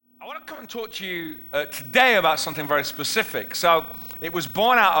come and talk to you today about something very specific. So it was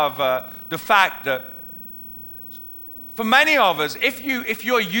born out of the fact that for many of us, if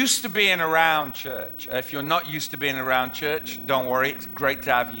you're used to being around church, if you're not used to being around church, don't worry, it's great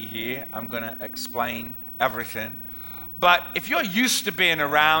to have you here. I'm going to explain everything. But if you're used to being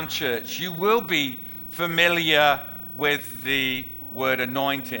around church, you will be familiar with the word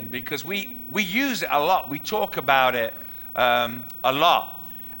anointing because we use it a lot. We talk about it a lot.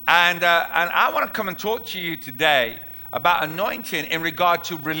 And I want to come and talk to you today about anointing in regard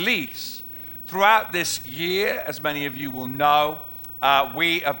to release. Throughout this year, as many of you will know,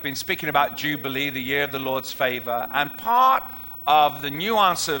 we have been speaking about Jubilee, the year of the Lord's favor. And part of the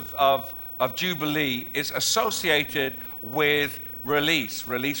nuance of Jubilee is associated with release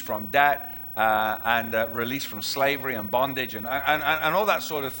from debt and release from slavery and bondage and all that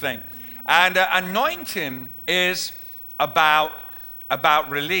sort of thing. And anointing is about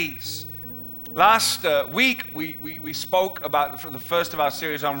release. Last week, we spoke about the first of our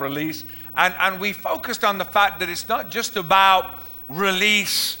series on release, and we focused on the fact that it's not just about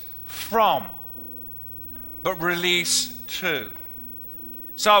release from, but release to.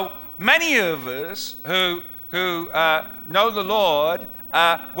 So many of us who know the Lord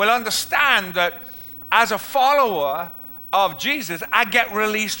will understand that as a follower of Jesus, I get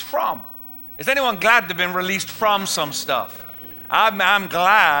released from. Is anyone glad they've been released from some stuff? I'm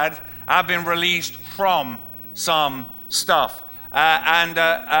glad I've been released from some stuff.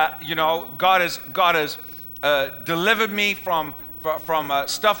 You know, God has delivered me from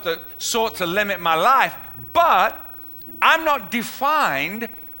stuff that sought to limit my life. But I'm not defined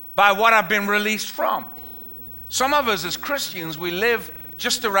by what I've been released from. Some of us as Christians, we live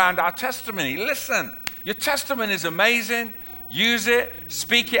just around our testimony. Listen, your testimony is amazing. Use it,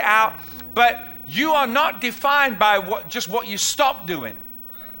 speak it out. But you are not defined by just what you stop doing.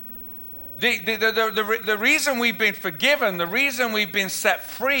 The reason we've been forgiven, the reason we've been set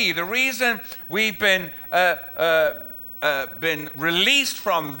free, the reason we've been released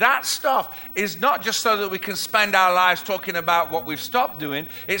from that stuff is not just so that we can spend our lives talking about what we've stopped doing.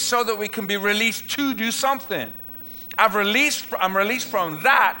 It's so that we can be released to do something. I'm released from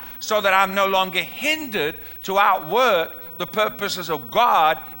that so that I'm no longer hindered to outwork the purposes of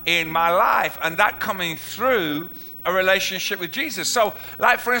God in my life, and that coming through a relationship with Jesus. So,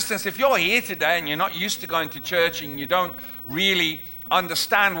 like for instance, if you're here today and you're not used to going to church and you don't really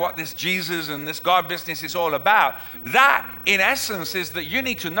understand what this Jesus and this God business is all about, that in essence is that you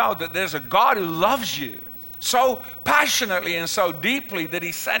need to know that there's a God who loves you so passionately and so deeply that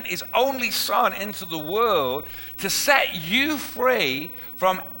he sent his only son into the world to set you free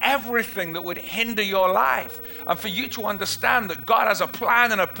from everything that would hinder your life. And for you to understand that God has a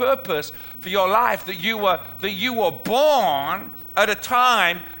plan and a purpose for your life, that you were born at a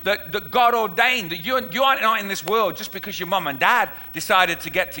time that God ordained, that you aren't not in this world just because your mom and dad decided to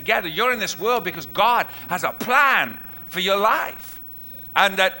get together. You're in this world because God has a plan for your life.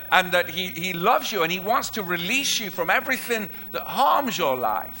 And that he loves you and he wants to release you from everything that harms your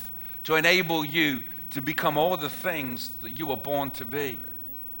life to enable you to become all the things that you were born to be.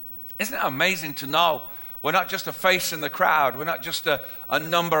 Isn't it amazing to know we're not just a face in the crowd, we're not just a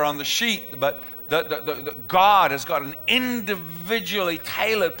number on the sheet, but that God has got an individually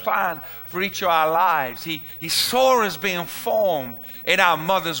tailored plan for each of our lives. He saw us being formed in our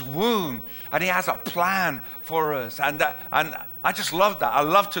mother's womb, and he has a plan for us. And I just love that. I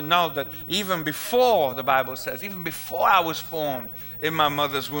love to know that even before, the Bible says, even before I was formed in my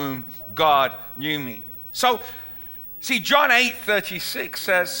mother's womb, God knew me. So, see, John 8:36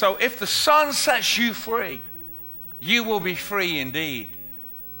 says, so if the Son sets you free, you will be free indeed.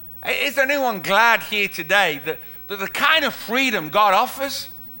 Is anyone glad here today that the kind of freedom God offers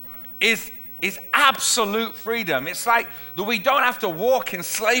is absolute freedom? It's like that we don't have to walk in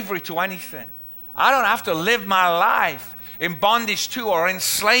slavery to anything. I don't have to live my life in bondage to or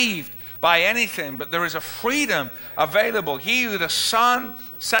enslaved by anything, but there is a freedom available. He who the Son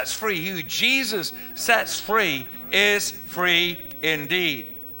sets free, he who Jesus sets free, is free indeed.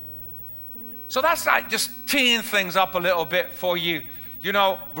 So that's like just teeing things up a little bit for you. You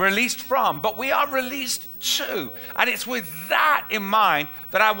know, released from, but we are released to. And it's with that in mind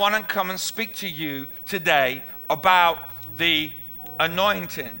that I want to come and speak to you today about the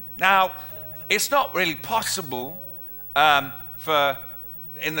anointing. Now, it's not really possible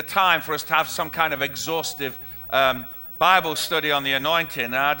in the time for us to have some kind of exhaustive Bible study on the anointing,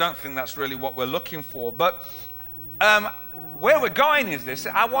 and I don't think that's really what we're looking for. But where we're going is this.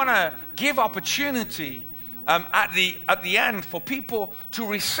 I want to give opportunity at the end for people to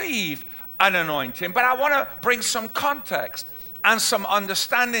receive an anointing, but I want to bring some context and some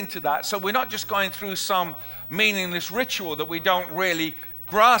understanding to that. So we're not just going through some meaningless ritual that we don't really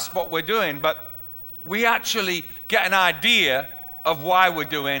grasp what we're doing, but we actually get an idea of why we're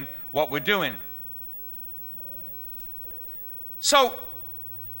doing what we're doing. So,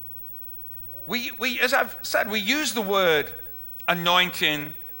 we as I've said, we use the word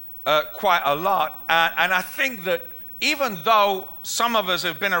anointing quite a lot. And I think that even though some of us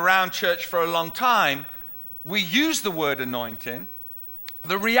have been around church for a long time, we use the word anointing.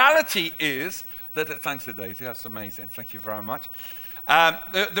 The reality is that, thanks to Daisy, that's amazing. Thank you very much.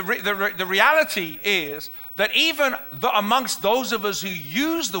 The reality is that even amongst those of us who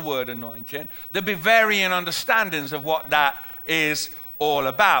use the word anointing, there'll be varying understandings of what that is all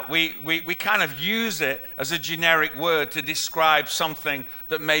about. We kind of use it as a generic word to describe something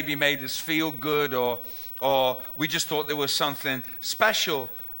that maybe made us feel good, or we just thought there was something special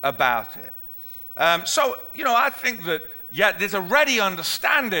about it. So, I think that, there's a ready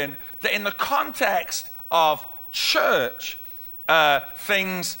understanding that in the context of church,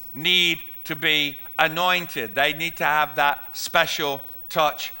 things need to be anointed. They need to have that special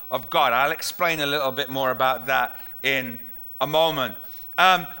touch of God. I'll explain a little bit more about that in a moment.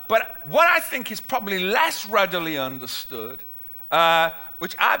 But what I think is probably less readily understood,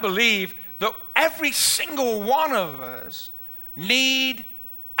 which I believe that every single one of us need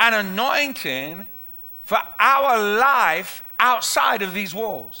an anointing for our life outside of these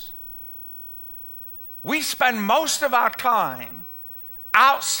walls. We spend most of our time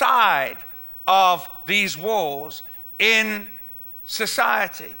outside of these walls in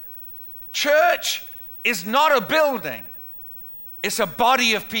society. Church is not a building, it's a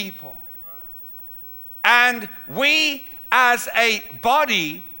body of people. And we, as a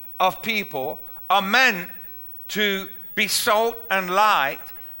body of people, are meant to be salt and light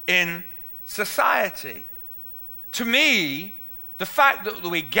in society. To me, the fact that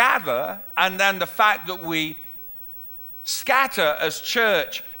we gather and then the fact that we scatter as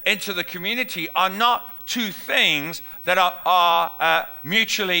church into the community are not two things that are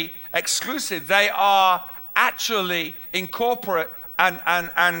mutually exclusive. They are actually incorporate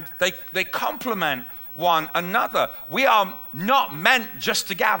and they complement one another. We are not meant just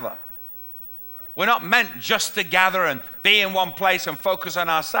to gather. We're not meant just to gather and be in one place and focus on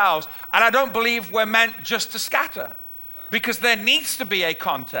ourselves. And I don't believe we're meant just to scatter, because there needs to be a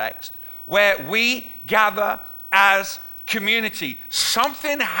context where we gather as community.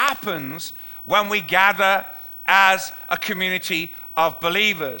 Something happens when we gather as a community of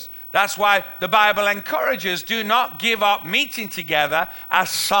believers. That's why the Bible encourages, do not give up meeting together as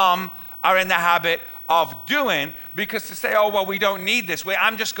some are in the habit of doing, because to say, oh, well, we don't need this.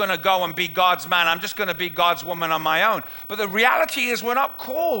 I'm just going to go and be God's man. I'm just going to be God's woman on my own. But the reality is we're not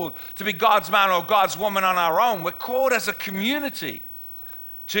called to be God's man or God's woman on our own. We're called as a community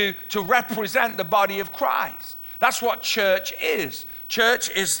to represent the body of Christ. That's what church is. Church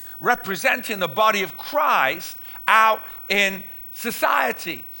is representing the body of Christ out in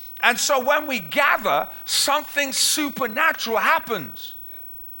society. And so when we gather, something supernatural happens.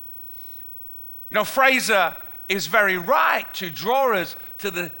 Fraser is very right to draw us to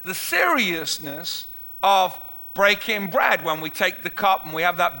the seriousness of breaking bread when we take the cup and we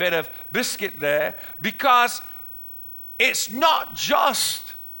have that bit of biscuit there, because it's not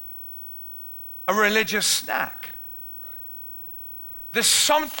just a religious snack. There's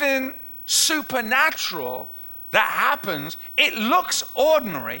something supernatural that happens. It looks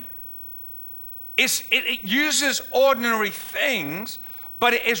ordinary. It uses ordinary things,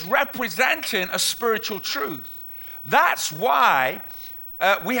 but it is representing a spiritual truth. That's why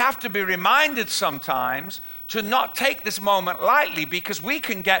we have to be reminded sometimes to not take this moment lightly, because we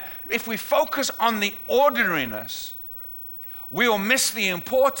can get, if we focus on the ordinariness, we will miss the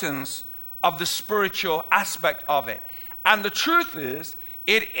importance of the spiritual aspect of it. And the truth is,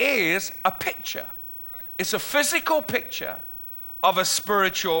 it is a picture. It's a physical picture of a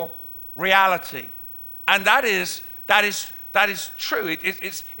spiritual reality. And that is true.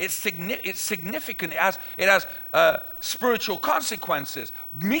 It's significant. It has spiritual consequences.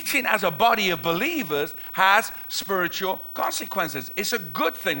 Meeting as a body of believers has spiritual consequences. It's a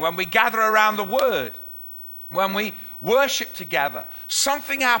good thing when we gather around the Word, when we worship together.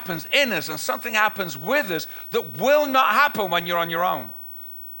 Something happens in us and something happens with us that will not happen when you're on your own.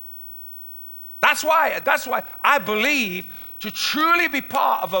 That's why I believe, to truly be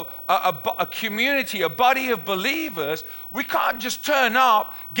part of a community, a body of believers, we can't just turn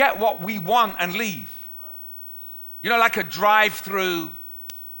up, get what we want, and leave. Like a drive-through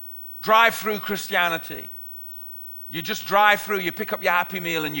Christianity. You just drive through, you pick up your Happy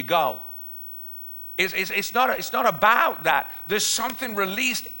Meal, and you go. It's not about that. There's something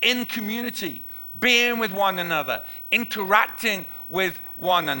released in community, being with one another, interacting with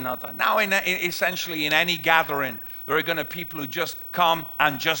one another. Now, essentially in any gathering, there are going to be people who just come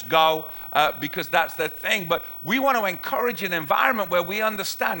and just go because that's their thing. But we want to encourage an environment where we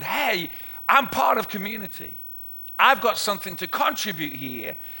understand, hey, I'm part of community. I've got something to contribute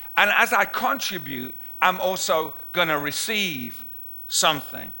here. And as I contribute, I'm also going to receive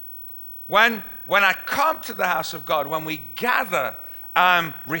something. When I come to the house of God, when we gather,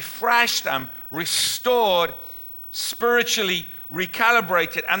 I'm refreshed, I'm restored, spiritually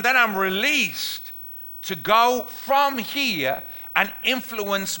recalibrated, and then I'm released to go from here and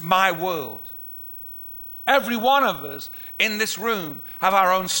influence my world. Every one of us in this room have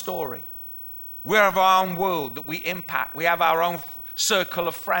our own story. We have our own world that we impact. We have our own circle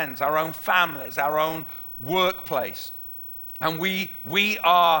of friends, our own families, our own workplace. And we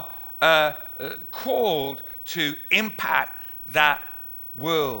are called to impact that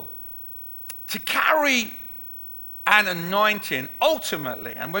world. To carry an anointing,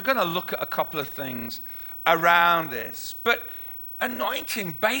 ultimately, and we're going to look at a couple of things around this, but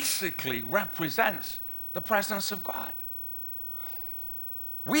anointing basically represents the presence of God.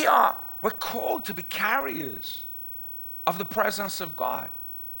 We're called to be carriers of the presence of God.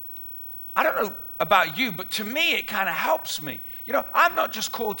 I don't know about you, but to me, it kind of helps me. You know, I'm not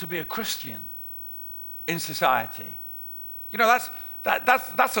just called to be a Christian in society. You know,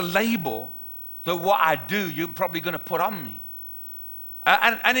 that's a label that what I do, you're probably going to put on me.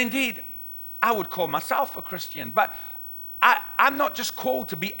 And indeed, I would call myself a Christian, but I'm not just called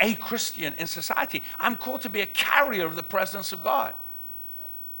to be a Christian in society. I'm called to be a carrier of the presence of God.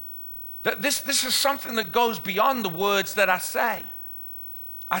 That this is something that goes beyond the words that I say.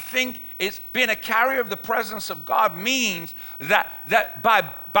 I think being a carrier of the presence of God means that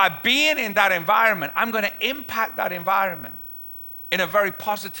by being in that environment, I'm going to impact that environment in a very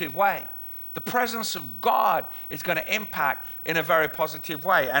positive way. The presence of God is going to impact in a very positive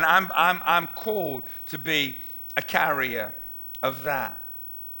way. And I'm called to be a carrier of that.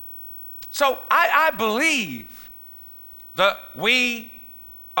 So I believe that we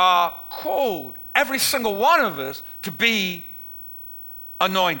are called, every single one of us, to be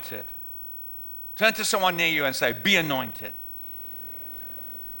anointed. Turn to someone near you and say, be anointed.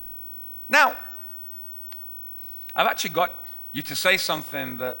 Now, I've actually got you to say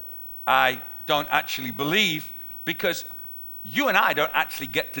something that I don't actually believe, because you and I don't actually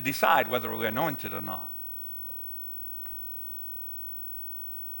get to decide whether we're anointed or not.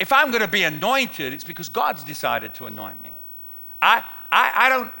 If I'm going to be anointed, it's because God's decided to anoint me. I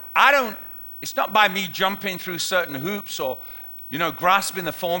don't, it's not by me jumping through certain hoops or, grasping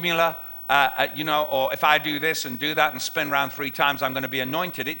the formula, or if I do this and do that and spin around 3 times, I'm going to be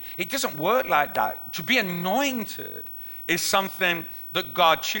anointed. It doesn't work like that. To be anointed is something that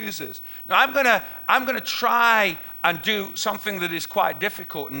God chooses. Now, I'm going to try and do something that is quite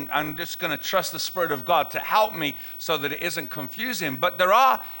difficult, and I'm just going to trust the Spirit of God to help me so that it isn't confusing. But there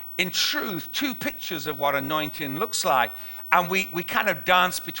are, in truth, 2 pictures of what anointing looks like. And we kind of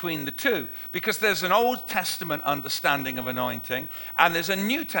dance between the 2, because there's an Old Testament understanding of anointing and there's a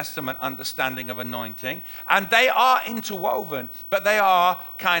New Testament understanding of anointing, and they are interwoven, but they are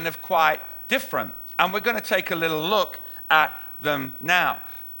kind of quite different. And we're going to take a little look at them now.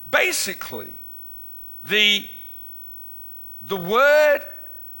 Basically, the word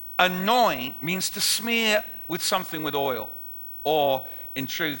anoint means to smear with something with oil, or in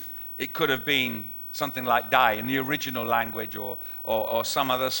truth, it could have been something like dye in the original language, or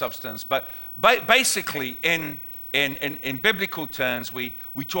some other substance. But basically, in biblical terms, we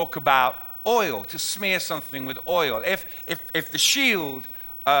talk about oil, to smear something with oil. If the shield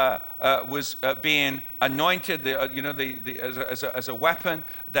was being anointed, as a weapon,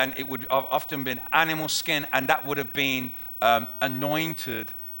 then it would have often been animal skin, and that would have been anointed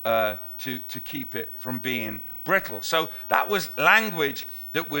to keep it from being brittle. So that was language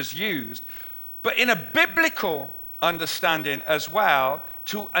that was used. But in a biblical understanding as well,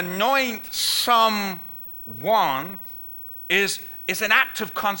 to anoint someone is an act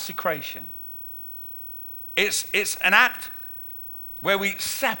of consecration. It's an act where we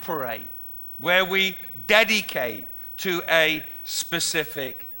separate, where we dedicate to a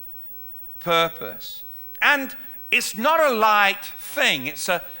specific purpose. And it's not a light thing. It's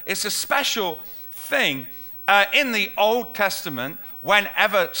a special thing. In the Old Testament,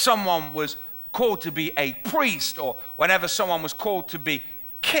 whenever someone was called to be a priest, or whenever someone was called to be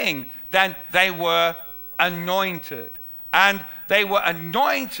king, then they were anointed. And they were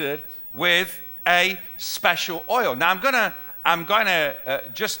anointed with a special oil. Now I'm going to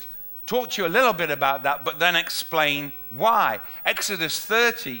just talk to you a little bit about that, but then explain why. Exodus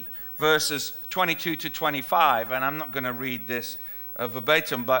 30, verses 22 to 25, and I'm not going to read this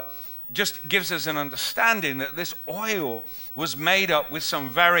verbatim, but just gives us an understanding that this oil was made up with some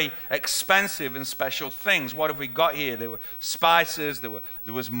very expensive and special things. What have we got here? There were spices, there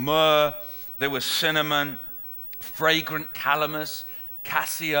was myrrh, there was cinnamon, fragrant calamus,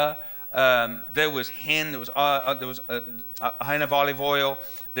 cassia, there was hin, there was a hin of olive oil,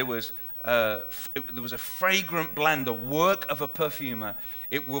 there was a fragrant blend, the work of a perfumer.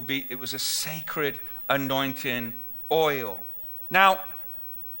 It was a sacred anointing oil. Now,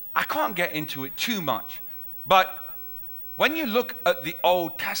 I can't get into it too much, but when you look at the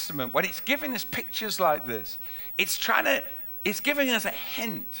Old Testament, when it's giving us pictures like this, it's giving us a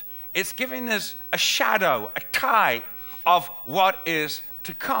hint. It's giving us a shadow, a type of what is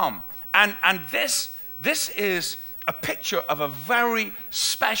to come. And this is a picture of a very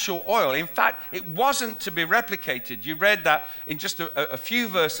special oil. In fact, it wasn't to be replicated. You read that in just a few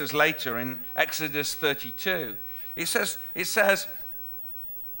verses later in Exodus 32. It says,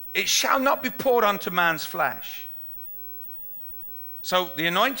 it shall not be poured onto man's flesh. So the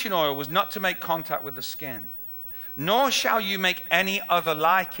anointing oil was not to make contact with the skin. Nor shall you make any other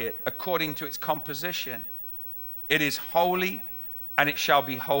like it according to its composition. It is holy, and it shall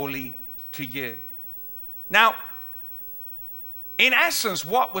be holy to you. Now, in essence,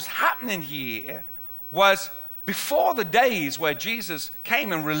 what was happening here was before the days where Jesus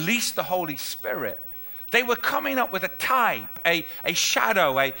came and released the Holy Spirit, they were coming up with a type, a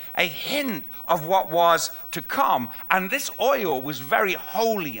shadow, a hint of what was to come. And this oil was very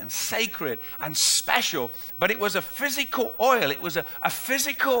holy and sacred and special, but it was a physical oil. It was a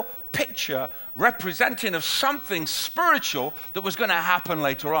physical picture representing of something spiritual that was going to happen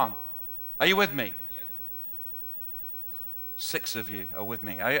later on. Are you with me? 6 of you are with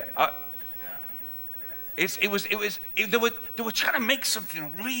me. They were trying to make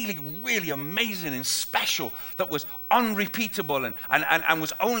something really, really amazing and special that was unrepeatable and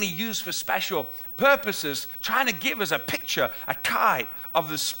was only used for special purposes, trying to give us a picture, a type of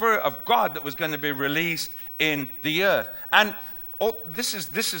the Spirit of God that was going to be released in the earth. And this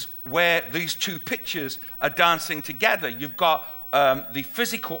is where these two pictures are dancing together. You've got the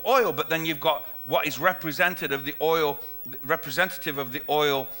physical oil, but then you've got what is representative of the oil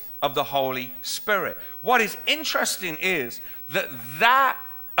of the Holy Spirit. What is interesting is that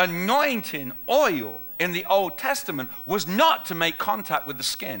anointing oil in the Old Testament was not to make contact with the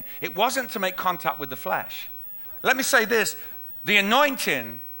skin. It wasn't to make contact with the flesh. Let me say this, the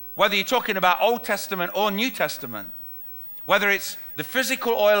anointing, whether you're talking about Old Testament or New Testament, whether it's the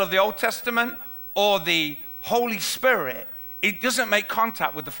physical oil of the Old Testament or the Holy Spirit, it doesn't make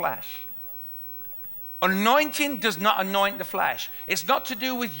contact with the flesh. Anointing does not anoint the flesh. It's not to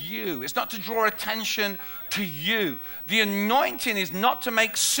do with you. It's not to draw attention to you. The anointing is not to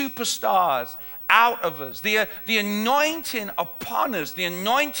make superstars out of us. The anointing upon us, the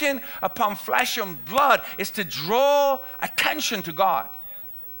anointing upon flesh and blood is to draw attention to God.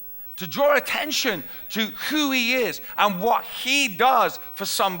 To draw attention to who He is and what He does for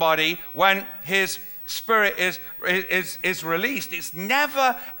somebody when His Spirit is released. It's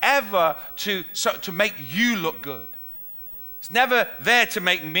never ever to make you look good. It's never there to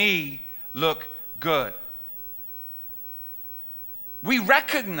make me look good. We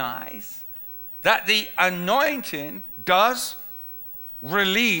recognize that the anointing does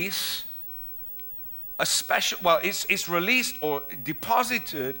release a special, it's released or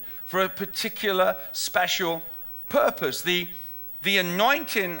deposited for a particular special purpose. The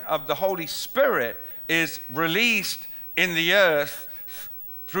anointing of the Holy Spirit is released in the earth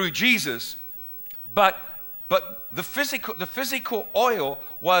through Jesus, but the physical oil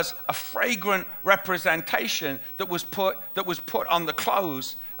was a fragrant representation that was put on the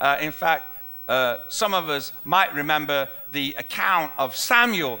clothes. In fact, some of us might remember the account of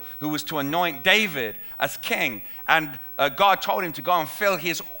Samuel, who was to anoint David as king, and God told him to go and fill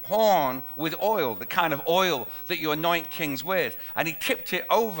his horn with oil, the kind of oil that you anoint kings with, and he tipped it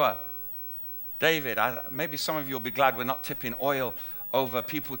over David. Maybe some of you will be glad we're not tipping oil over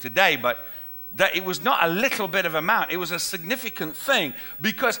people today, but that it was not a little bit of amount. It was a significant thing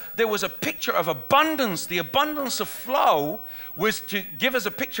because there was a picture of abundance. The abundance of flow was to give us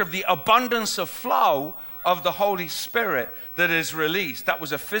a picture of the abundance of flow of the Holy Spirit that is released. That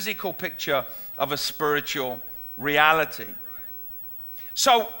was a physical picture of a spiritual reality.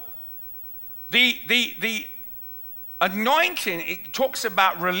 So the anointing, it talks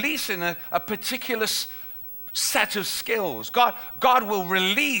about releasing a particular set of skills. God will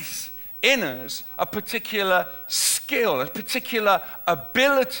release in us a particular skill, a particular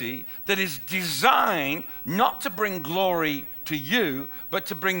ability that is designed not to bring glory to you, but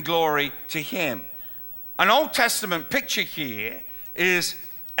to bring glory to him. An Old Testament picture here is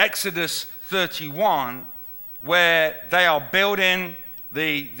Exodus 31, where they are building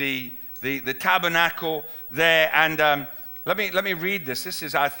the tabernacle there. And let me read this. This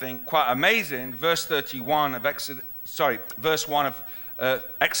is, I think, quite amazing. Verse 1 of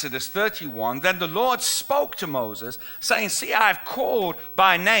Exodus 31. Then the Lord spoke to Moses, saying, see, I have called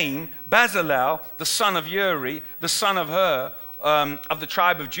by name Bezalel, the son of Uri, the son of Hur, of the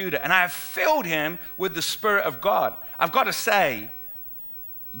tribe of Judah, and I have filled him with the Spirit of God. I've got to say,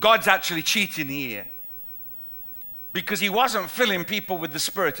 God's actually cheating here, because he wasn't filling people with the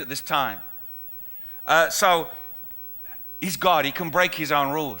Spirit at this time. So he's God, he can break his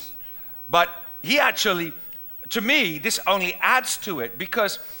own rules. But he actually, to me, this only adds to it,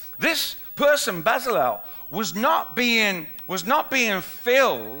 because this person, Bezalel, was not being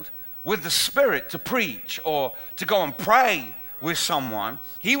filled with the Spirit to preach or to go and pray with someone.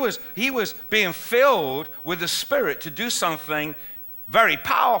 He was being filled with the Spirit to do something very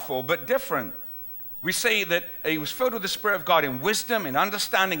powerful but different. We see that he was filled with the Spirit of God in wisdom, in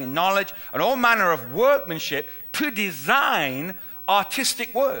understanding, in knowledge, and all manner of workmanship to design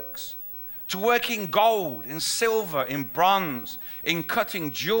artistic works, to work in gold, in silver, in bronze, in cutting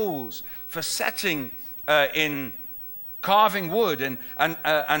jewels, for setting in carving wood,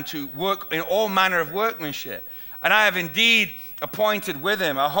 and to work in all manner of workmanship. And I have indeed appointed with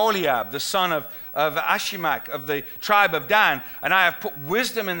him Aholiab, the son of Ashimach of the tribe of Dan, and I have put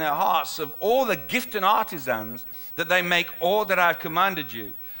wisdom in their hearts of all the gifted artisans, that they make all that I have commanded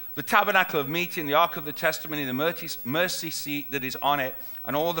you. The tabernacle of meeting, the ark of the testimony, the mercy seat that is on it,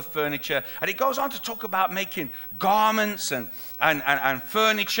 and all the furniture. And it goes on to talk about making garments and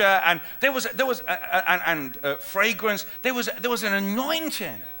furniture, and there was fragrance. There was an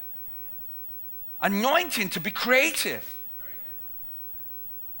anointing to be creative.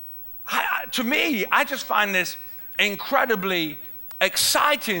 To me, I just find this incredibly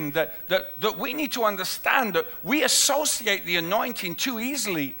exciting, that we need to understand that we associate the anointing too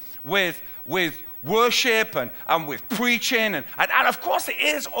easily with worship and with preaching. And of course it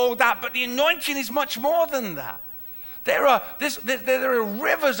is all that, but the anointing is much more than that. There are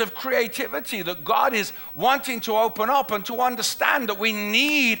rivers of creativity that God is wanting to open up, and to understand that we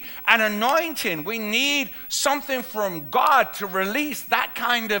need an anointing. We need something from God to release that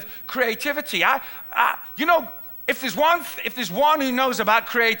kind of creativity. If there's one who knows about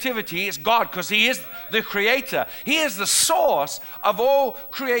creativity, it's God, because he is the creator. He is the source of all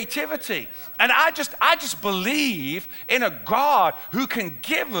creativity. And I just believe in a God who can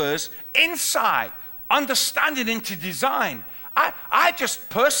give us insight, understanding into design. I just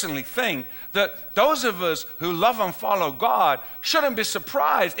personally think that those of us who love and follow God shouldn't be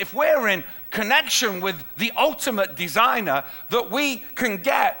surprised if we're in connection with the ultimate designer, that we can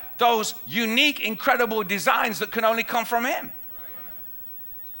get those unique, incredible designs that can only come from him.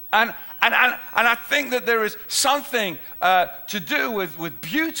 And I think that there is something to do with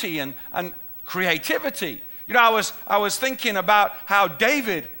beauty and creativity. You know, I was thinking about how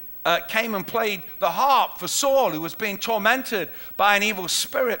David came and played the harp for Saul, who was being tormented by an evil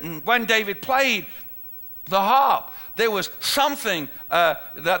spirit. And when David played the harp, there was something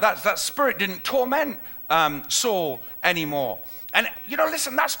that spirit didn't torment Saul anymore. And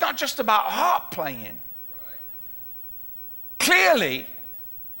listen, that's not just about harp playing. Clearly,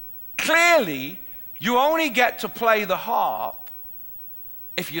 you only get to play the harp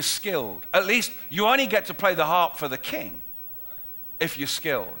if you're skilled. At least you only get to play the harp for the king if you're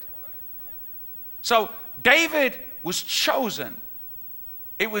skilled. So David was chosen.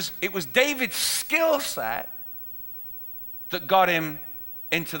 It was David's skill set that got him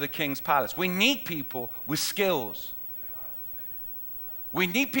into the king's palace. We need people with skills. We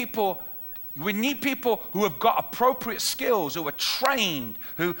need people who have got appropriate skills, who are trained,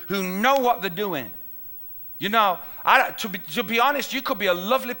 who know what they're doing. To be honest, you could be a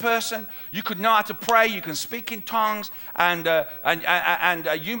lovely person. You could know how to pray. You can speak in tongues, and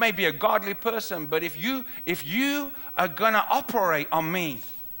you may be a godly person. But if you are going to operate on me,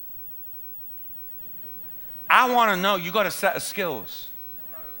 I want to know you got a set of skills.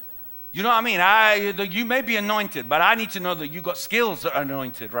 You know what I mean? You may be anointed, but I need to know that you got skills that are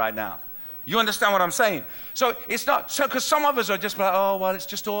anointed right now. You understand what I'm saying? So it's not, so because some of us are just like, oh, well, it's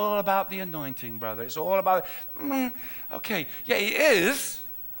just all about the anointing, brother. It's all about, okay, yeah, it is,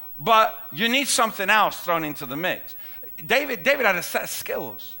 but you need something else thrown into the mix. David had a set of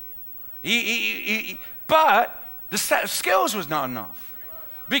skills. But the set of skills was not enough.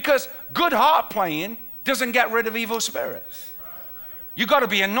 Because good harp playing doesn't get rid of evil spirits. You got to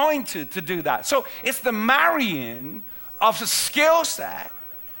be anointed to do that. So it's the marrying of the skill set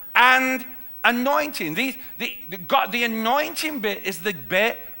and anointing. The anointing bit is the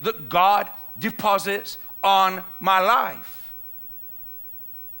bit that God deposits on my life.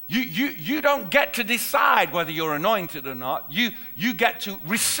 You don't get to decide whether you're anointed or not. You get to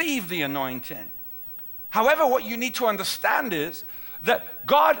receive the anointing. However, what you need to understand is that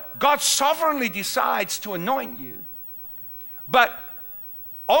God sovereignly decides to anoint you. But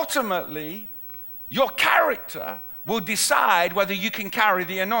ultimately, your character will decide whether you can carry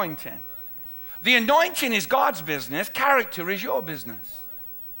the anointing. The anointing is God's business. Character is your business.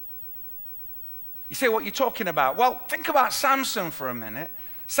 You say, what you're talking about? Well, think about Samson for a minute.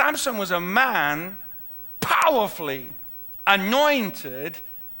 Samson was a man powerfully anointed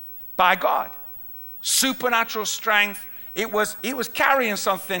by God. Supernatural strength. He was carrying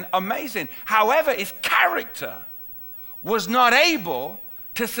something amazing. However, his character was not able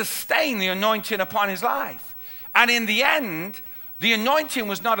to sustain the anointing upon his life. And in the end, the anointing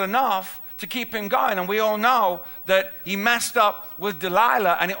was not enough to keep him going. And we all know that he messed up with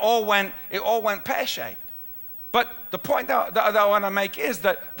Delilah and it all went pear-shaped. But the point that I want to make is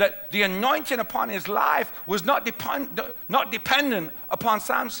that the anointing upon his life was not dependent upon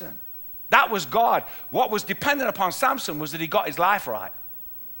Samson. That was God. What was dependent upon Samson was that he got his life right.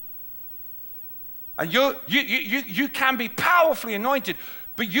 And you can be powerfully anointed,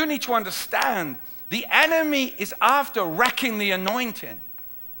 but you need to understand the enemy is after wrecking the anointing.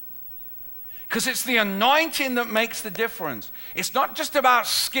 Because it's the anointing that makes the difference. It's not just about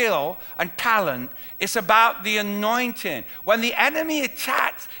skill and talent. It's about the anointing. When the enemy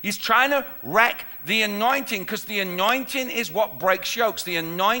attacks, he's trying to wreck the anointing because the anointing is what breaks yokes. The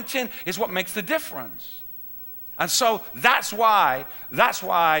anointing is what makes the difference. And so that's why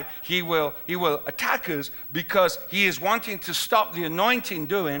he will attack us, because he is wanting to stop the anointing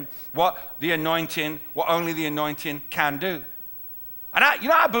doing what only the anointing can do. And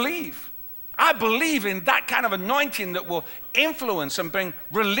I believe in that kind of anointing that will influence and bring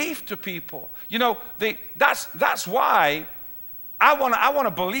relief to people. That's why I want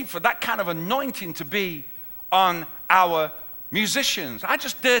to believe for that kind of anointing to be on our musicians. I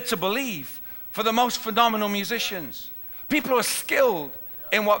just dare to believe for the most phenomenal musicians. People who are skilled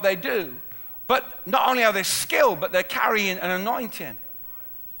in what they do, but not only are they skilled, but they're carrying an anointing.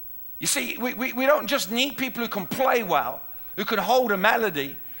 You see, we don't just need people who can play well, who can hold a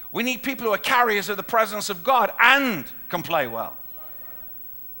melody. We need people who are carriers of the presence of God and can play well.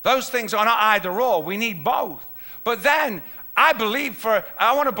 Those things are not either or. We need both. But then I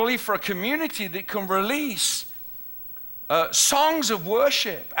want to believe for a community that can release songs of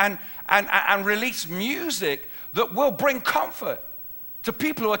worship and release music that will bring comfort to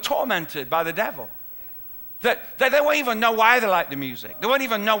people who are tormented by the devil. That they won't even know why they like the music. They won't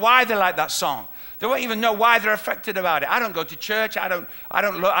even know why they like that song. They won't even know why they're affected about it. I don't go to church. I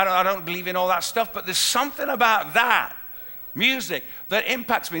don't believe in all that stuff. But there's something about that music that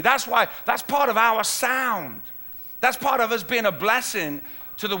impacts me. That's part of our sound. That's part of us being a blessing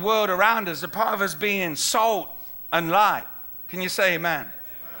to the world around us. A part of us being salt and light. Can you say amen?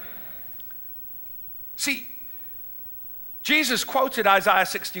 See, Jesus quoted Isaiah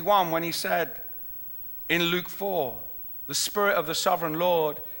 61 when he said in Luke 4, the Spirit of the Sovereign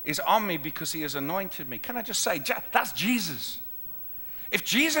Lord is on me because he has anointed me. Can I just say, that's Jesus. If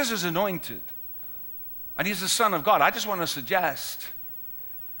Jesus is anointed and he's the Son of God, I just want to suggest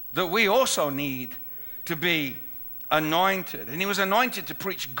that we also need to be anointed. And he was anointed to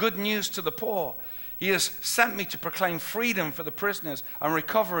preach good news to the poor. He has sent me to proclaim freedom for the prisoners and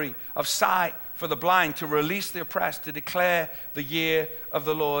recovery of sight for the blind, to release the oppressed, to declare the year of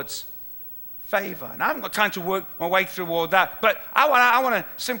the Lord's favor. And I haven't got time to work my way through all that, but I want to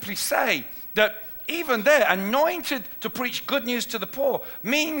simply say that even there, anointed to preach good news to the poor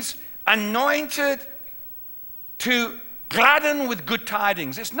means anointed to gladden with good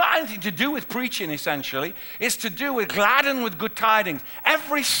tidings. It's not anything to do with preaching, essentially. It's to do with gladden with good tidings.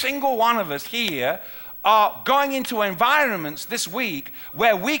 Every single one of us here are going into environments this week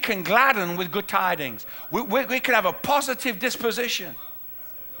where we can gladden with good tidings. We can have a positive disposition.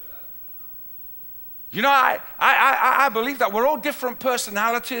 You know, I believe that we're all different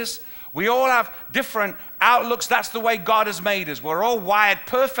personalities. We all have different outlooks. That's the way God has made us. We're all wired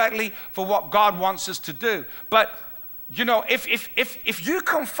perfectly for what God wants us to do. But, you know, if you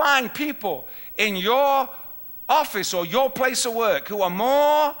can find people in your office or your place of work who are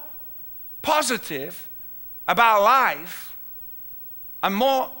more positive about life and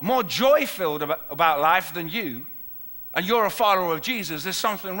more joy-filled about life than you, and you're a follower of Jesus, there's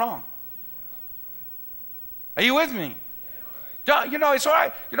something wrong. Are you with me? You know, it's all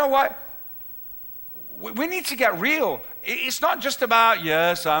right. You know what? We need to get real. It's not just about,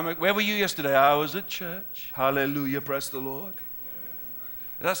 yes, where were you yesterday? I was at church. Hallelujah, praise the Lord.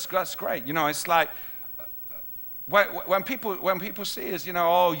 That's great. You know, it's like, when people see us, you know,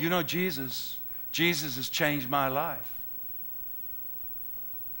 oh, you know Jesus. Jesus has changed my life.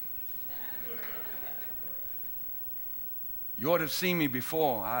 You ought to have seen me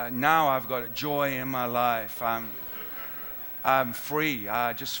before. Now I've got a joy in my life. I'm free.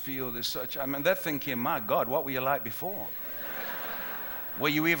 I just feel there's such, I mean, they're thinking, my God, what were you like before? Were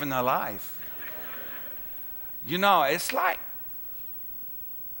you even alive? You know, it's like,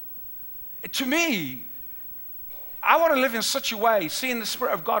 to me, I want to live in such a way, seeing the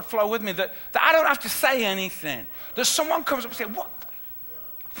Spirit of God flow with me, that I don't have to say anything. That someone comes up and says,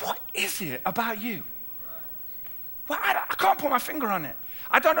 what is it about you? Well, I can't put my finger on it.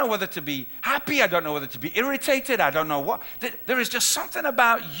 I don't know whether to be happy. I don't know whether to be irritated. I don't know what. There is just something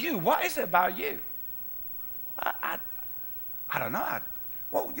about you. What is it about you? I don't know.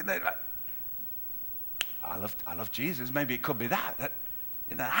 Well, you know, I love Jesus. Maybe it could be that.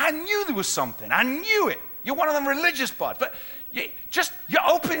 You know, I knew there was something. I knew it. You're one of them religious parts. But you're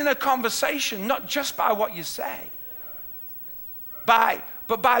opening a conversation, not just by what you say,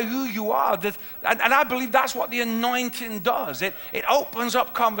 but by who you are. And I believe that's what the anointing does. It opens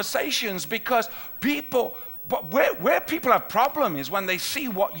up conversations, because where people have problem is when they see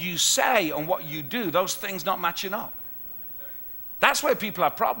what you say and what you do, those things not matching up. That's where people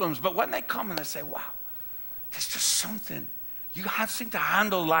have problems. But when they come and they say, wow, there's just something. You seem to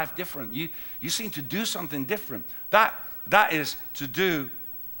handle life different. You seem to do something different. That is to do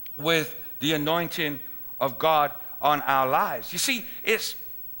with the anointing of God on our lives. You see,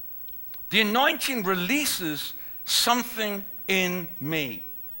 the anointing releases something in me.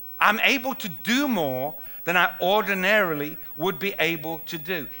 I'm able to do more than I ordinarily would be able to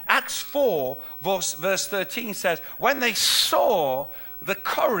do. Acts 4, verse 13 says, when they saw the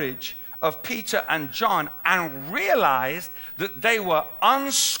courage of Peter and John and realized that they were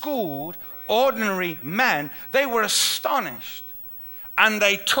unschooled, ordinary men, they were astonished. And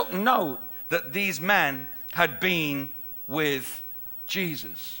they took note that these men had been with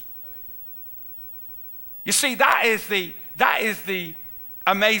Jesus. You see, that is the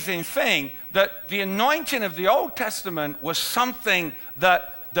amazing thing, that the anointing of the Old Testament was something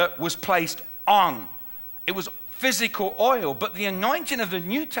that was placed on. It was physical oil, but the anointing of the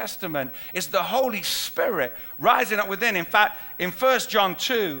New Testament is the Holy Spirit rising up within. In fact, in 1 John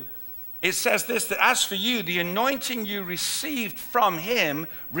 2, it says this, that as for you, the anointing you received from him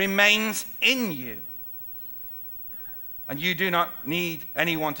remains in you. And you do not need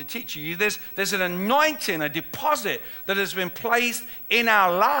anyone to teach you. There's an anointing, a deposit that has been placed in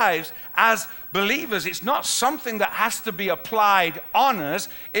our lives as believers. It's not something that has to be applied on us.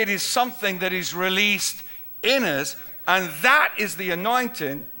 It is something that is released in us. And that is the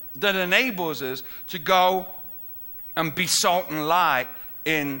anointing that enables us to go and be salt and light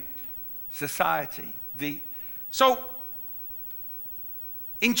in society. So,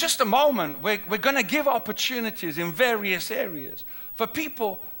 in just a moment, we're going to give opportunities in various areas for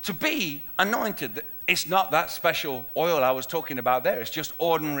people to be anointed. It's not that special oil I was talking about there. It's just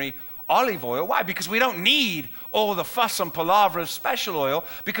ordinary olive oil. Why? Because we don't need all the fuss and palaver of special oil,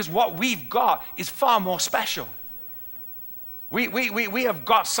 because what we've got is far more special. We have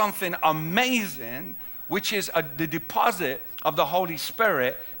got something amazing, which is the deposit of the Holy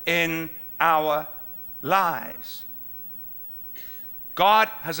Spirit in our lives. God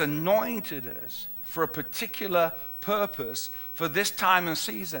has anointed us for a particular purpose for this time and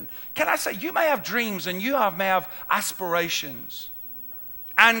season. Can I say, you may have dreams and you may have aspirations,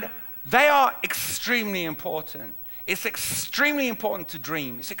 and they are extremely important. It's extremely important to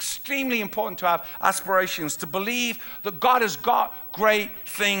dream. It's extremely important to have aspirations, to believe that God has got great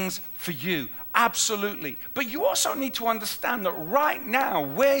things for you. Absolutely. But you also need to understand that right now,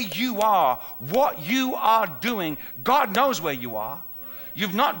 where you are, what you are doing, God knows where you are.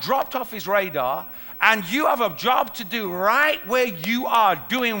 You've not dropped off his radar, and you have a job to do right where you are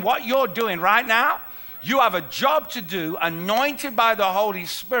doing what you're doing right now. You have a job to do, anointed by the Holy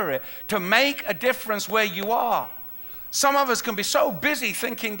Spirit, to make a difference where you are. Some of us can be so busy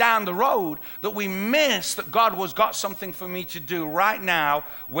thinking down the road that we miss that God has got something for me to do right now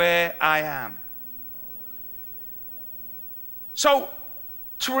where I am. So,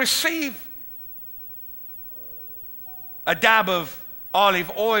 to receive a dab of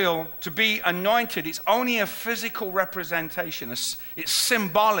olive oil, to be anointed, it's only a physical representation. It's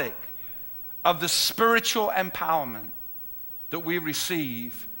symbolic of the spiritual empowerment that we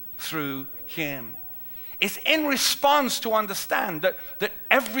receive through him. It's in response to understand that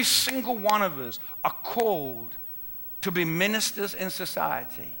every single one of us are called to be ministers in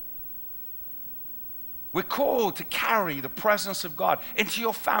society. We're called to carry the presence of God into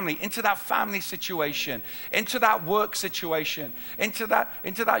your family, into that family situation, into that work situation, into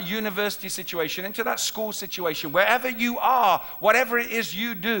that university situation, into that school situation, wherever you are, whatever it is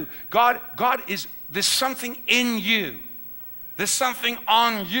you do. There's something in you. There's something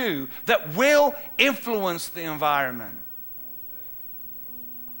on you that will influence the environment.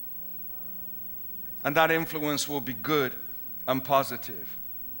 And that influence will be good and positive.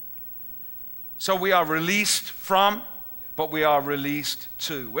 So we are released from, but we are released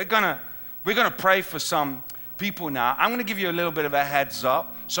to. We're gonna pray for some people now. I'm gonna give you a little bit of a heads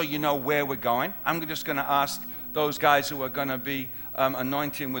up so you know where we're going. I'm just gonna ask those guys who are gonna be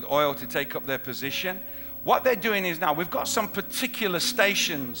anointing with oil to take up their position. What they're doing is now, we've got some particular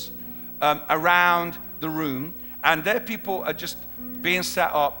stations around the room, and their people are just being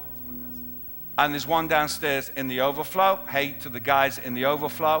set up. And there's one downstairs in the overflow. Hey to the guys in the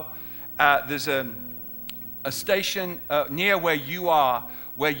overflow. There's a station near where you are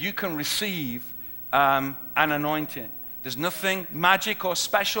where you can receive an anointing. There's nothing magic or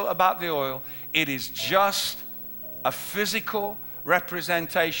special about the oil. It is just a physical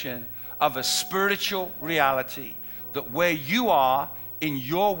representation of a spiritual reality that where you are in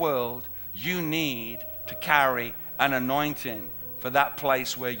your world, you need to carry an anointing for that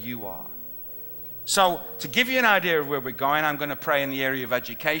place where you are. So to give you an idea of where we're going, I'm going to pray in the area of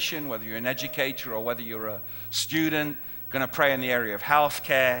education, whether you're an educator or whether you're a student. Going to pray in the area of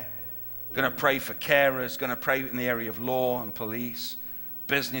healthcare. Going to pray for carers. Going to pray in the area of law and police,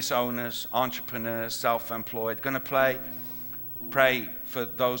 business owners, entrepreneurs, self-employed. Going to pray for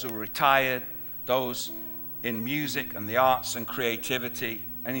those who are retired, those in music and the arts and creativity,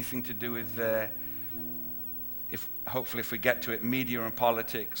 anything to do with hopefully if we get to it, media and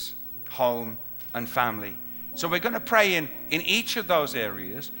politics, home and family. So we're going to pray in each of those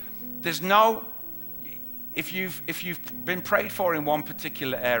areas. There's no, if you've been prayed for in one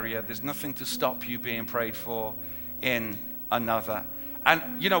particular area, there's nothing to stop you being prayed for in another. And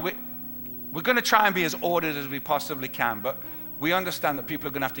we're going to try and be as ordered as we possibly can, but we understand that people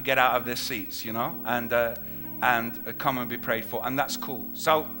are going to have to get out of their seats, and come and be prayed for, and that's cool.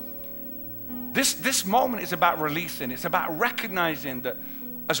 So this moment is about releasing. It's about recognizing that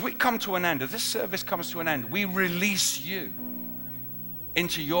as we come to an end, as this service comes to an end, we release you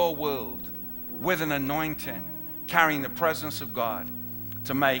into your world with an anointing, carrying the presence of God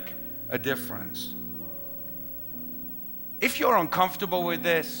to make a difference. If you're uncomfortable with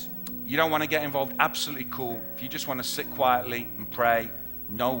this, you don't want to get involved, absolutely cool. If you just want to sit quietly and pray,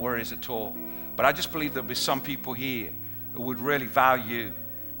 no worries at all. But I just believe there'll be some people here who would really value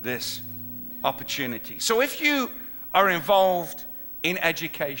this opportunity. So if you are involved in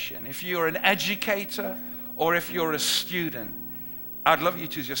education, if you're an educator or if you're a student, I'd love you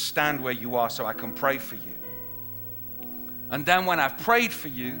to just stand where you are so I can pray for you. And then when I've prayed for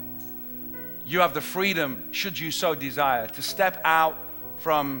you, you have the freedom, should you so desire, to step out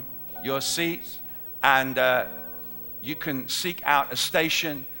from your seats and you can seek out a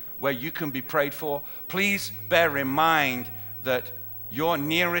station where you can be prayed for. Please bear in mind that your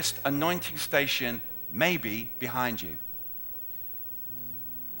nearest anointing station may be behind you.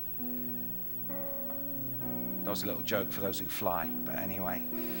 That was a little joke for those who fly, but anyway.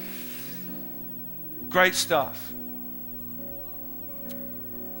 Great stuff.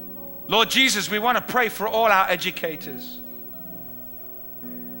 Lord Jesus, we want to pray for all our educators.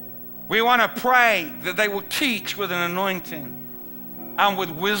 We want to pray that they will teach with an anointing and with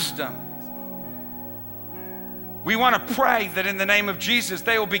wisdom. We want to pray that in the name of Jesus,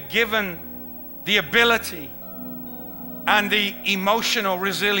 they will be given the ability and the emotional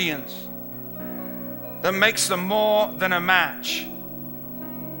resilience that makes them more than a match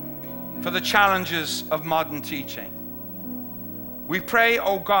for the challenges of modern teaching. We pray,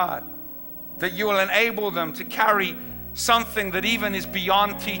 oh God, that you will enable them to carry something that even is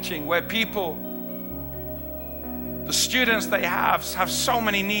beyond teaching, where people, the students they have so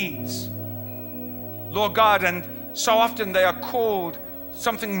many needs, Lord God, and so often they are called,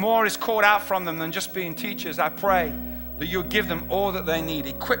 something more is called out from them than just being teachers. I pray that you'll give them all that they need,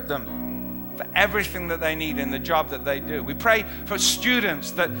 equip them for everything that they need in the job that they do. We pray for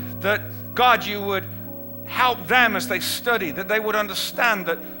students that God, you would help them as they study, that they would understand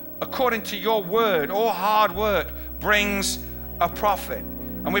that according to your word, all hard work brings a profit.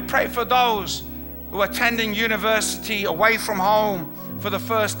 And we pray for those who are attending university away from home for the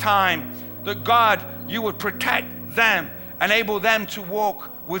first time, that God, you would protect them Enable them to walk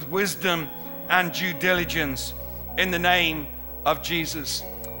with wisdom and due diligence in the name of Jesus.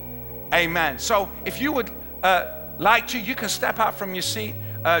 Amen. So if you would like to, you can step out from your seat.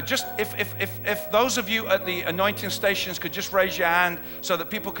 Just if those of you at the anointing stations could just raise your hand so that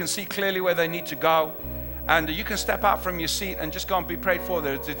people can see clearly where they need to go. And you can step out from your seat and just go and be prayed for.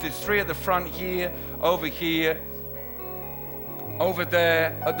 There's 3 at the front here, over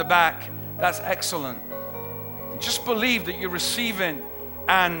there, at the back. That's excellent. Just believe that you're receiving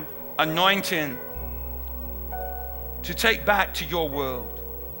an anointing to take back to your world.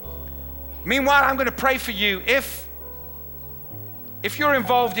 Meanwhile, I'm going to pray for you. If you're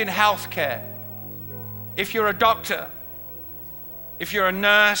involved in healthcare, if you're a doctor, if you're a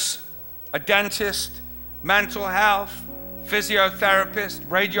nurse, a dentist, mental health, physiotherapist,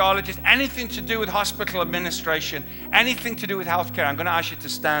 radiologist, anything to do with hospital administration, anything to do with healthcare, I'm going to ask you to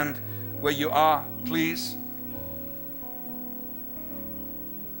stand where you are, please.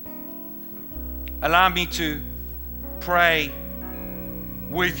 Allow me to pray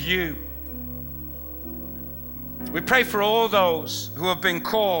with you. We pray for all those who have been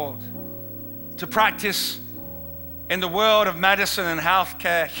called to practice in the world of medicine and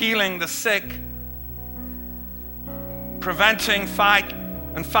healthcare, healing the sick, preventing,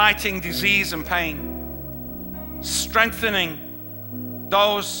 fighting disease and pain, strengthening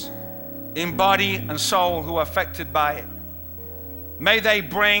those in body and soul who are affected by it. May they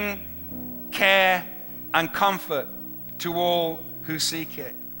bring care and comfort to all who seek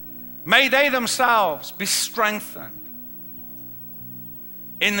it. May they themselves be strengthened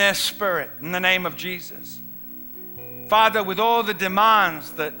in their spirit in the name of Jesus. Father, with all the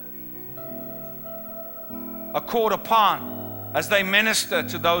demands that are called upon as they minister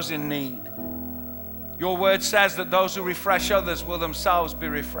to those in need, your word says that those who refresh others will themselves be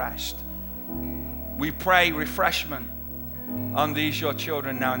refreshed. We pray refreshment on these your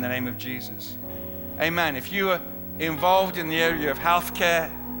children now in the name of Jesus. Amen. If you are involved in the area of healthcare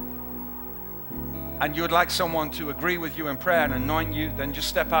and you would like someone to agree with you in prayer and anoint you, then just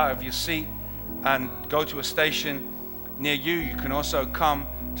step out of your seat and go to a station near you. You can also come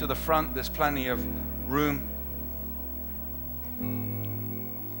to the front. There's plenty of room.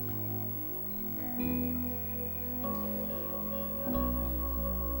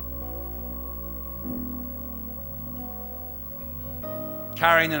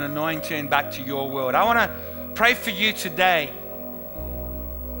 Carrying an anointing back to your world. I want to pray for you today.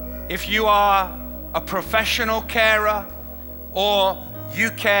 If you are a professional carer or you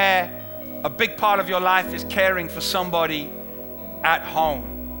care, a big part of your life is caring for somebody at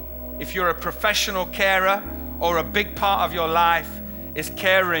home. If you're a professional carer or a big part of your life is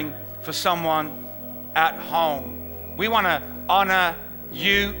caring for someone at home, we want to honor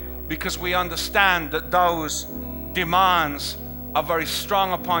you because we understand that those demands are very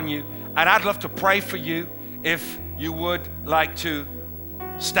strong upon you. And I'd love to pray for you if you would like to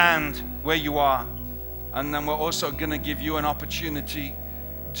stand where you are. And then we're also going to give you an opportunity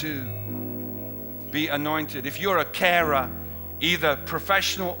to be anointed. If you're a carer, either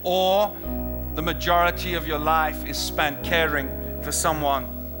professional or the majority of your life is spent caring for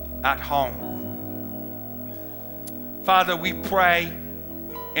someone at home. Father, we pray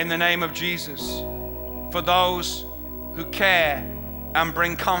in the name of Jesus for those who care and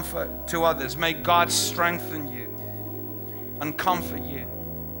bring comfort to others. May God strengthen you and comfort you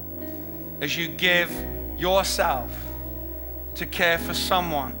as you give yourself to care for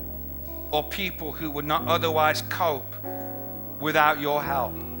someone or people who would not otherwise cope without your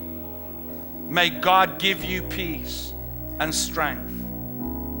help. May God give you peace and strength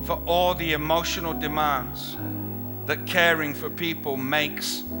for all the emotional demands that caring for people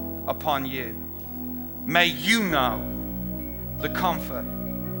makes upon you. May you know the comfort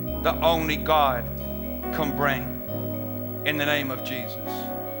that only God can bring in the name of Jesus.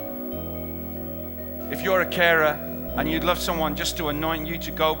 If you're a carer and you'd love someone just to anoint you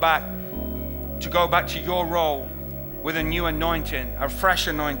to go back to your role with a new anointing, a fresh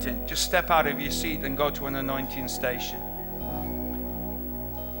anointing, just step out of your seat and go to an anointing station.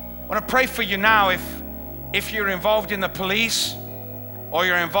 I want to pray for you now if you're involved in the police or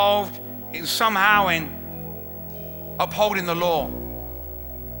you're involved somehow in upholding the law.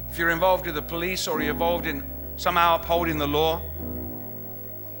 If you're involved with the police or you're involved in somehow upholding the law,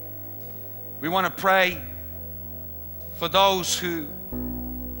 we want to pray for those who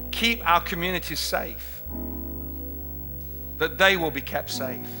keep our communities safe, that they will be kept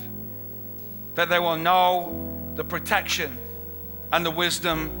safe, that they will know the protection and the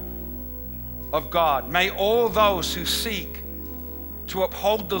wisdom of God. May all those who seek to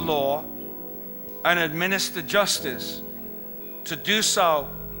uphold the law and administer justice to do so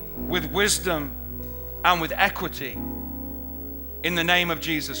with wisdom and with equity in the name of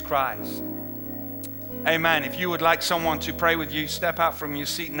Jesus Christ. Amen. If you would like someone to pray with you, step out from your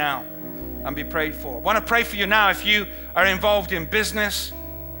seat now and be prayed for. I want to pray for you now if you are involved in business,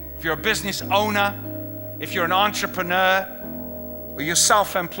 if you're a business owner, if you're an entrepreneur, or you're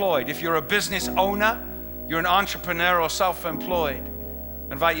self-employed. If you're a business owner, you're an entrepreneur or self-employed,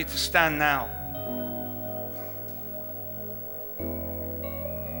 I invite you to stand now.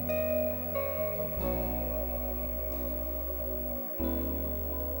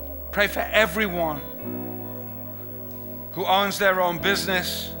 Pray for everyone who owns their own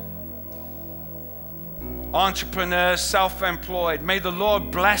business, entrepreneurs, self-employed. May the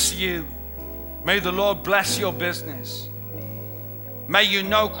Lord bless you. May the Lord bless your business. May you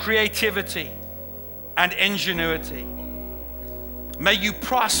know creativity and ingenuity. May you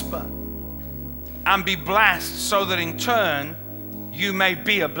prosper and be blessed so that in turn you may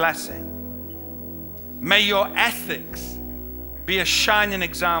be a blessing. May your ethics be a shining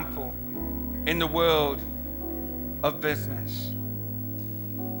example in the world of business.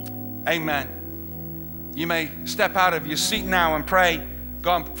 Amen. You may step out of your seat now and pray.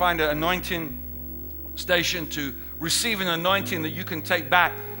 Go and find an anointing station to receive an anointing that you can take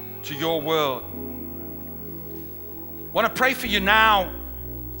back to your world. I want to pray for you now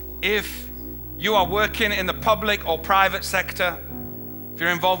if you are working in the public or private sector, if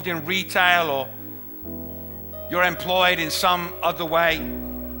you're involved in retail or you're employed in some other way,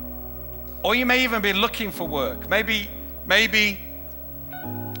 or you may even be looking for work. Maybe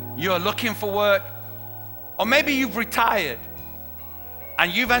you're looking for work, or maybe you've retired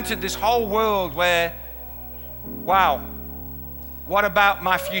and you've entered this whole world where, wow, what about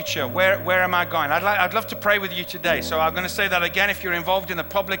my future? Where am I going? I'd love to pray with you today. So I'm going to say that again. If you're involved in the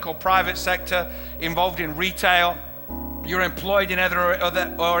public or private sector, involved in retail, you're employed in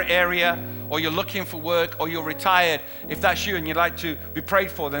other area, or you're looking for work, or you're retired, if that's you and you'd like to be prayed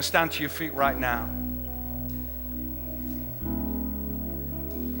for, then stand to your feet right now.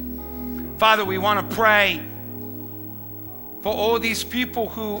 Father, we want to pray for all these people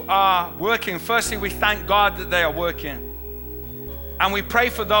who are working. Firstly, we thank God that they are working. And we pray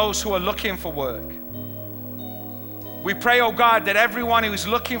for those who are looking for work. We pray, oh God, that everyone who is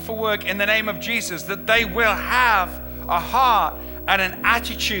looking for work, in the name of Jesus, that they will have a heart and an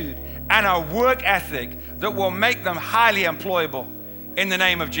attitude and a work ethic that will make them highly employable in the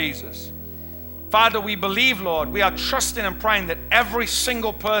name of Jesus. Father, we believe, Lord, we are trusting and praying that every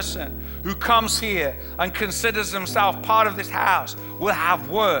single person who comes here and considers themselves part of this house will have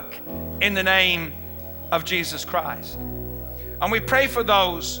work in the name of Jesus Christ. And we pray for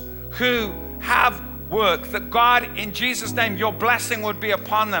those who have work, that God, in Jesus' name, your blessing would be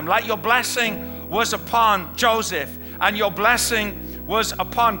upon them, like your blessing was upon Joseph and your blessing was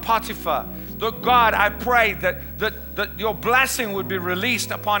upon Potiphar. That God, I pray that your blessing would be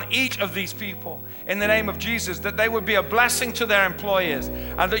released upon each of these people in the name of Jesus, that they would be a blessing to their employers,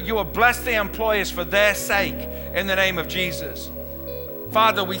 and that you will bless the employers for their sake in the name of Jesus.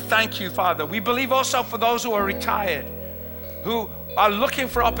 Father, we thank you, Father. We believe also for those who are retired, who are looking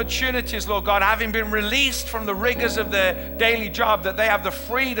for opportunities, Lord God, having been released from the rigors of their daily job, that they have the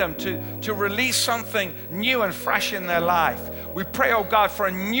freedom to release something new and fresh in their life. We pray, oh God, for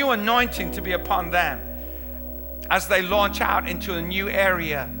a new anointing to be upon them as they launch out into a new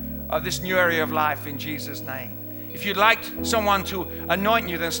area of this new area of life in Jesus' name. If you'd like someone to anoint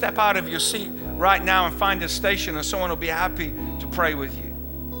you, then step out of your seat right now and find a station, and someone will be happy to pray with you.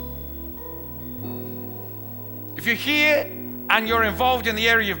 If you're here and you're involved in the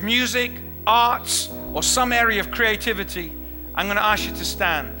area of music, arts, or some area of creativity, I'm going to ask you to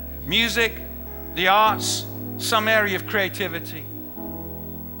stand. Music, the arts, some area of creativity.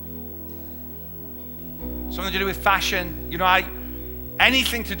 Something to do with fashion,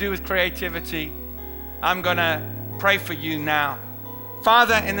 anything to do with creativity, I'm going to pray for you now.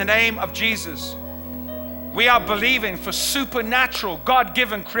 Father, in the name of Jesus, we are believing for supernatural,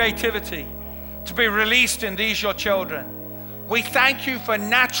 God-given creativity to be released in these your children. We thank you for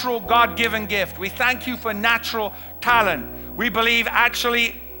natural God-given gift. We thank you for natural talent. We believe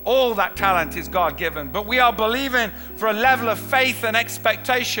actually all that talent is God-given, but we are believing for a level of faith and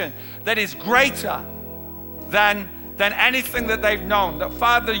expectation that is greater than anything that they've known. That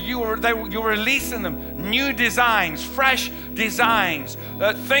Father, you're releasing them new designs, fresh designs,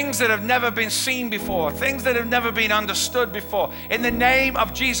 things that have never been seen before, things that have never been understood before. In the name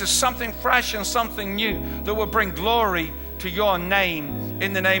of Jesus, something fresh and something new that will bring glory to your name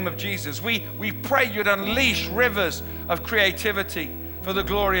in the name of Jesus. We pray you'd unleash rivers of creativity for the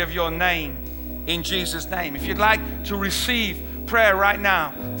glory of your name in Jesus' name. If you'd like to receive prayer right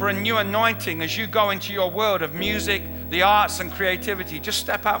now for a new anointing as you go into your world of music, the arts, and creativity. Just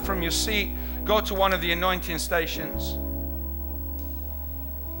step out from your seat, go to one of the anointing stations.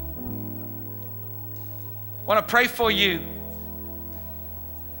 I want to pray for you.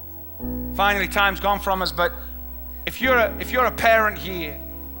 Finally, time's gone from us, but if you're a parent here,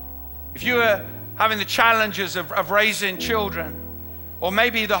 if you're having the challenges of raising children, or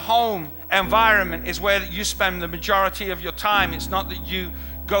maybe the home environment is where you spend the majority of your time. It's not that you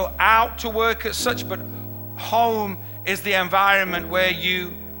go out to work as such, but home is the environment where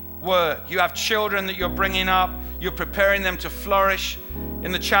you work. You have children that you're bringing up. You're preparing them to flourish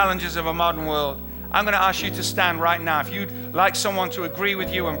in the challenges of a modern world. I'm going to ask you to stand right now. If you'd like someone to agree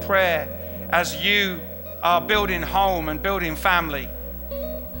with you in prayer as you are building home and building family,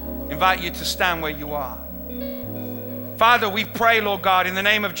 invite you to stand where you are. Father, we pray, Lord God, in the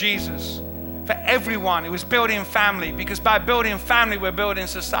name of Jesus, for everyone who is building family, because by building family, we're building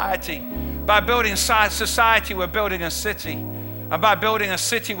society. By building society, we're building a city. And by building a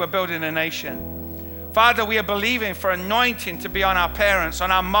city, we're building a nation. Father, we are believing for anointing to be on our parents, on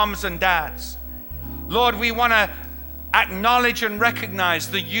our moms and dads. Lord, we want to acknowledge and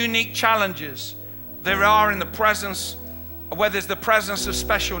recognize the unique challenges there are in the presence, where there's the presence of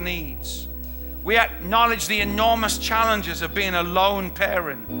special needs. We acknowledge the enormous challenges of being a lone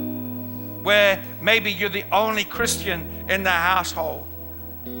parent, where maybe you're the only Christian in the household.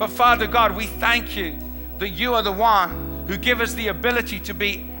 But Father God, we thank you that you are the one who give us the ability to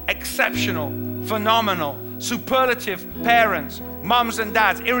be exceptional, phenomenal, superlative parents, moms and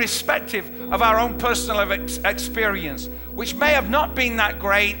dads, irrespective of our own personal experience, which may have not been that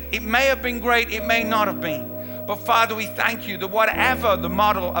great. It may have been great, it may not have been. But Father, we thank you that whatever the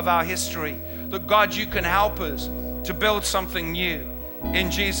model of our history, that God, you can help us to build something new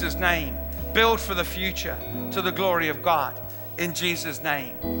in Jesus' name. Build for the future to the glory of God in Jesus'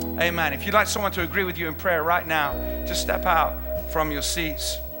 name. Amen. If you'd like someone to agree with you in prayer right now, just step out from your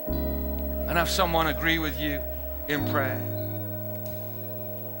seats and have someone agree with you in prayer.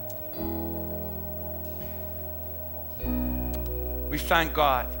 We thank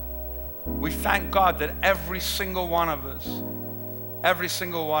God. We thank God that every single one of us,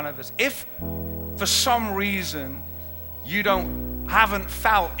 if for some reason you haven't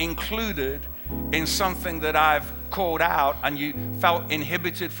felt included in something that I've called out, and you felt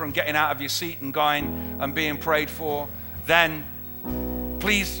inhibited from getting out of your seat and going and being prayed for, then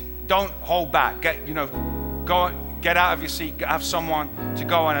please don't hold back. Get out of your seat, have someone to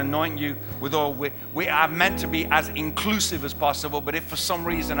go and anoint you with oil. We are meant to be as inclusive as possible, but if for some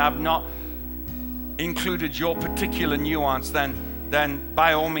reason I've not included your particular nuance, then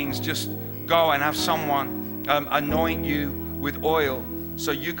by all means just go and have someone anoint you with oil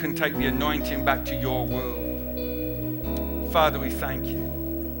so you can take the anointing back to your world. Father, we thank you.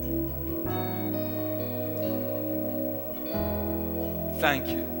 Thank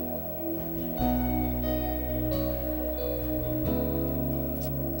you.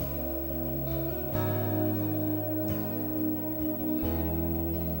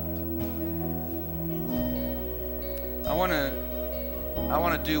 I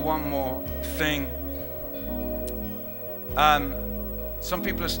want to do one more thing. Some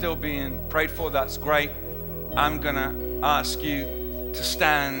people are still being prayed for. That's great. I'm going to ask you to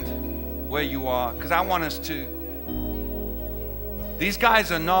stand where you are, because I want us to. These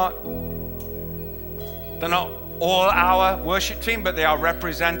guys are not all our worship team, but they are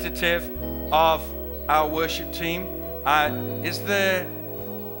representative of our worship team. Is there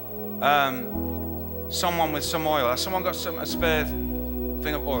someone with some oil? Has someone got a spare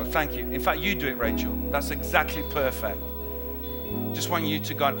thing of oil? Thank you. In fact, you do it, Rachel. That's exactly perfect. Just want you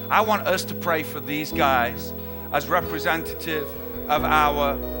to go. I want us to pray for these guys as representative of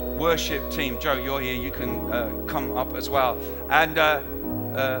our worship team. Joe, you're here. You can come up as well. And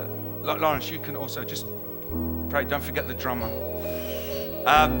Lawrence, you can also just pray. Don't forget the drummer.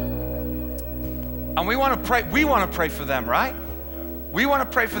 And we want to pray. We want to pray for them, right? We want to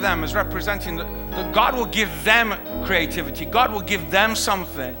pray for them as representing that God will give them creativity. God will give them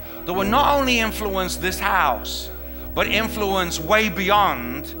something that will not only influence this house, but influence way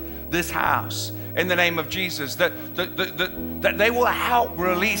beyond this house in the name of Jesus. That they will help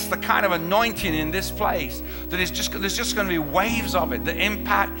release the kind of anointing in this place that is there's just going to be waves of it that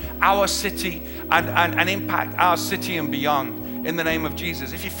impact our city and impact our city and beyond. In the name of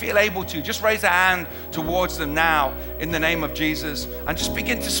Jesus. If you feel able to, just raise a hand towards them now in the name of Jesus and just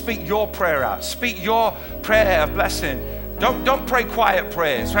begin to speak your prayer out. Speak your prayer of blessing. Don't pray quiet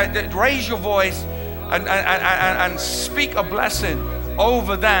prayers, right? Raise your voice and speak a blessing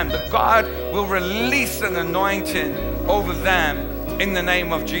over them, that God will release an anointing over them in the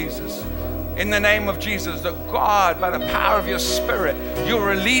name of Jesus. In the name of Jesus, that God, by the power of your Spirit, you'll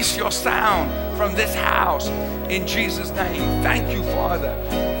release your sound from this house in Jesus' name. Thank you, Father.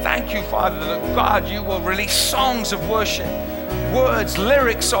 Thank you, Father, that God, you will release songs of worship, words,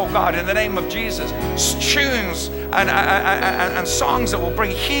 lyrics, oh God, in the name of Jesus, tunes and songs that will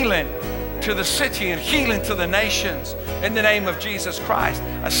bring healing to the city and healing to the nations in the name of Jesus Christ.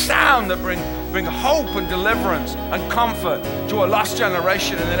 A sound that bring hope and deliverance and comfort to a lost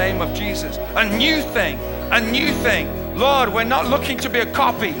generation in the name of Jesus. A new thing, a new thing. Lord, we're not looking to be a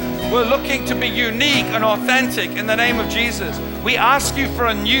copy. We're looking to be unique and authentic in the name of Jesus. We ask you for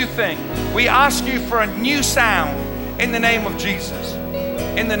a new thing. We ask you for a new sound in the name of Jesus.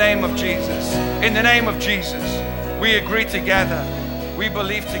 In the name of Jesus. In the name of Jesus. We agree together. We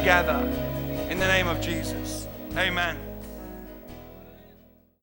believe together. In the name of Jesus. Amen.